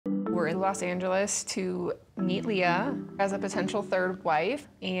We're in Los Angeles to meet Leah as a potential third wife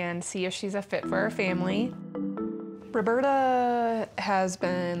and see if she's a fit for our family. Roberta has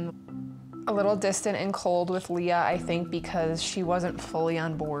been a little distant and cold with Leah, I think, because she wasn't fully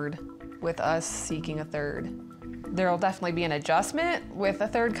on board with us seeking a third. There'll definitely be an adjustment with a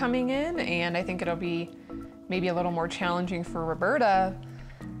third coming in, and I think it'll be maybe a little more challenging for Roberta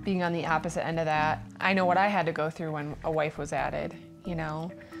being on the opposite end of that. I know what I had to go through when a wife was added, you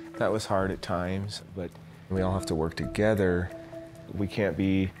know? That was hard at times, but we all have to work together. We can't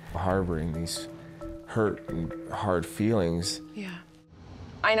be harboring these hurt and hard feelings. Yeah.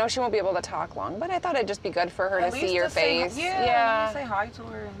 I know she won't be able to talk long, but I thought it'd just be good for her to see your face. Yeah. Say hi to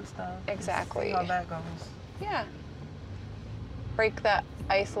her and stuff. Exactly. See how that goes. Yeah. Break that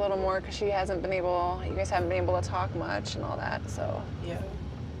ice a little more because you guys haven't been able to talk much and all that, so. Yeah.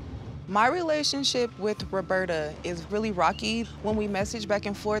 My relationship with Roberta is really rocky. When we message back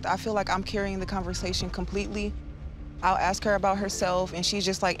and forth, I feel like I'm carrying the conversation completely. I'll ask her about herself and she's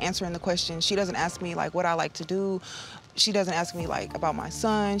just like answering the question. She doesn't ask me like what I like to do. She doesn't ask me like about my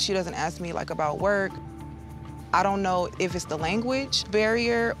son. She doesn't ask me like about work. I don't know if it's the language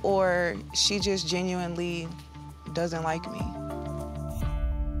barrier or she just genuinely doesn't like me.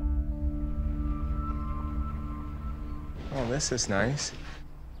 Oh, this is nice.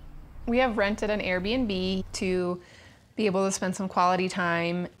 We have rented an Airbnb to be able to spend some quality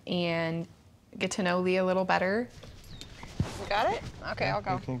time and get to know Leah a little better. You got it? Okay, I'll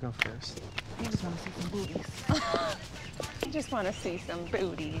go. You can go first. You just want to see some booties. I just want to see some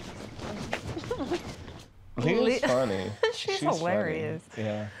booties. Leah's funny. She's hilarious. Funny.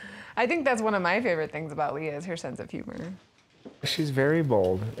 Yeah. I think that's one of my favorite things about Leah is her sense of humor. She's very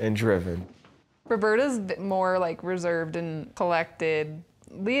bold and driven. Roberta's more like reserved and collected.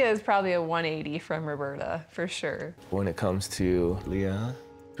 Leah is probably a 180 from Roberta, for sure. When it comes to Leah,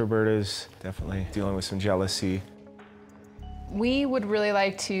 Roberta's definitely dealing with some jealousy. We would really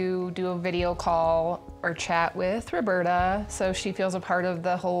like to do a video call or chat with Roberta so she feels a part of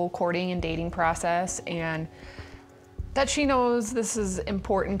the whole courting and dating process and that she knows this is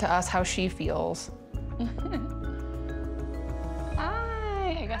important to us, how she feels.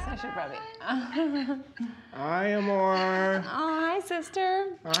 I guess I should probably. Hi, Amor. Oh, hi,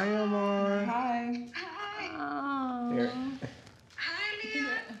 sister. Hi, Amor. Hi. Oh. Here. Hi,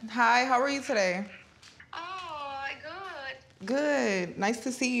 Leah. Hi, how are you today? Oh, good. Good, nice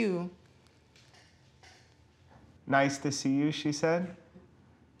to see you. Nice to see you, she said.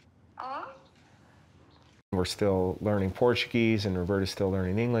 Oh? We're still learning Portuguese and Roberta's still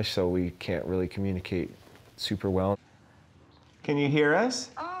learning English, so we can't really communicate super well. Can you hear us?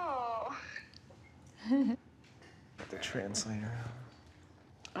 Oh. The translator.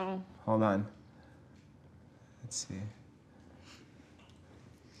 Oh. Hold on. Let's see.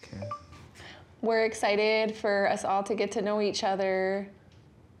 Okay. We're excited for us all to get to know each other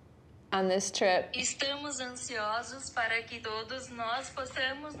on this trip. Estamos ansiosos para que todos nós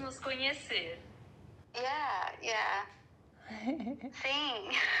possamos nos conhecer. Yeah.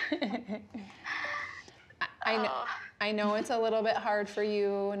 Sim. I know it's a little bit hard for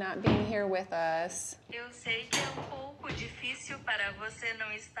you not being here with us. Eu sei que é pouco difícil para você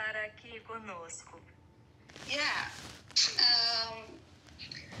não estar aqui conosco. Yeah.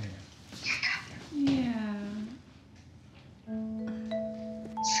 Yeah.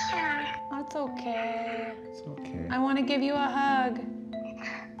 Sorry. That's okay. It's okay. I want to give you a hug.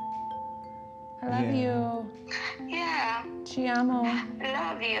 I love you. Yeah. Te amo.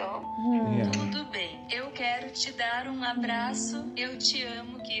 Love you. Yeah. Tudo bem, eu quero te dar abraço. Eu te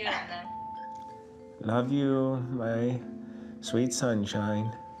amo, Kiana. Love you, my sweet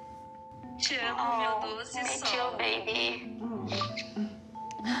sunshine. Te amo, meu doce Me too, sol. baby.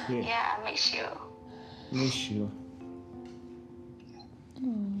 Yeah. Yeah, I miss you. Miss you.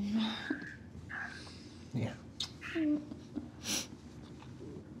 Yeah.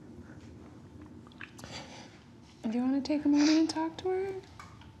 Do you want to take a moment and talk to her?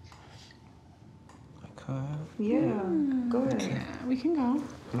 Yeah, go ahead. Yeah, we can go.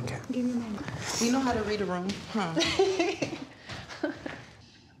 Okay. Give me a moment. You know how to read a room, huh?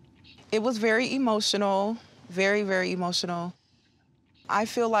 It was very emotional, very, very emotional. I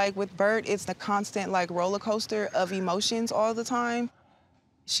feel like with Bert, it's the constant like roller coaster of emotions all the time.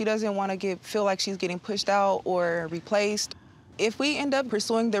 She doesn't want to feel like she's getting pushed out or replaced. If we end up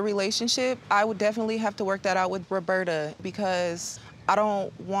pursuing the relationship, I would definitely have to work that out with Roberta because I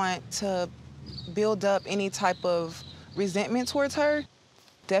don't want to build up any type of resentment towards her.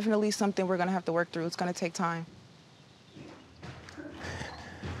 Definitely something we're gonna have to work through. It's gonna take time.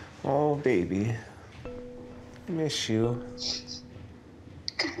 Oh, baby. Miss you.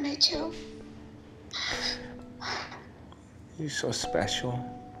 Good. Me too. You're so special.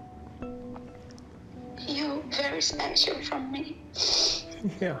 You're very special from me.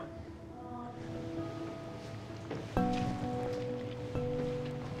 Yeah.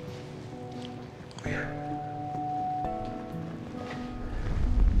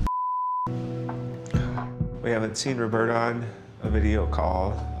 We haven't seen Roberta on a video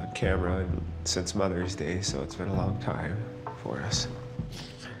call on camera since Mother's Day, so it's been a long time for us.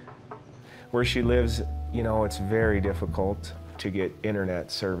 Where she lives, you know, it's very difficult to get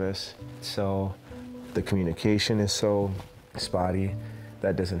internet service, so the communication is so spotty.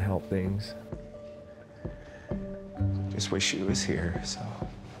 That doesn't help things. Just wish she was here, so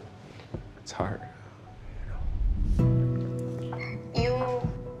it's hard. You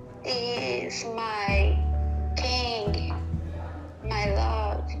is my king, my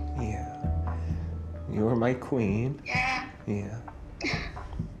love. Yeah. You are my queen. Yeah. Yeah.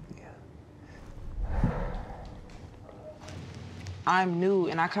 I'm new,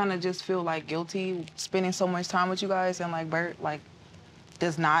 and I kind of just feel like guilty spending so much time with you guys, and like Bert, like,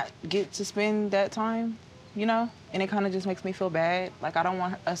 does not get to spend that time, you know? And it kind of just makes me feel bad. Like, I don't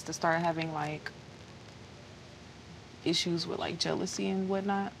want us to start having like issues with like jealousy and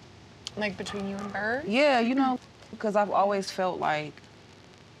whatnot. Like between you and Bert? Yeah, you know, because I've always felt like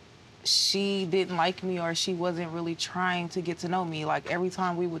she didn't like me or she wasn't really trying to get to know me. Like every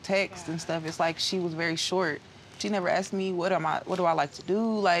time we would text and stuff, it's like she was very short. She never asked me what do I like to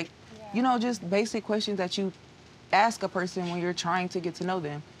do? Like, you know, just basic questions that you ask a person when you're trying to get to know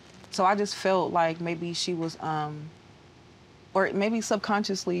them. So I just felt like maybe she was, or maybe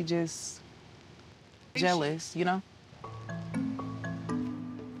subconsciously just jealous, you know?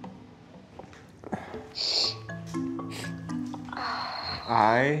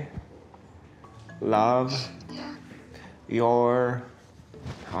 I love your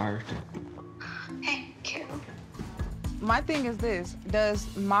heart. Thank you. My thing is this,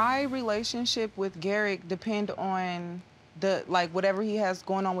 does my relationship with Garrick depend on whatever he has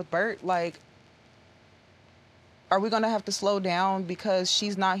going on with Bert? Like, are we gonna have to slow down because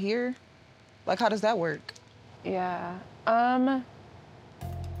she's not here? Like, how does that work? Yeah.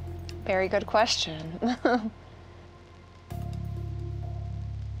 Very good question.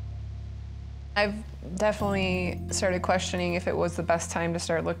 I've definitely started questioning if it was the best time to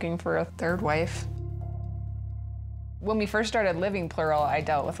start looking for a third wife. When we first started living plural, I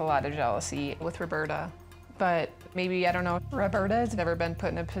dealt with a lot of jealousy with Roberta. But maybe, I don't know, Roberta has never been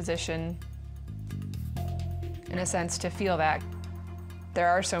put in a position, in a sense, to feel that. There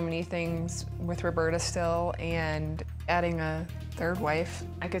are so many things with Roberta still, and adding a third wife,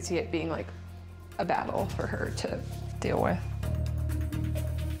 I could see it being like a battle for her to deal with.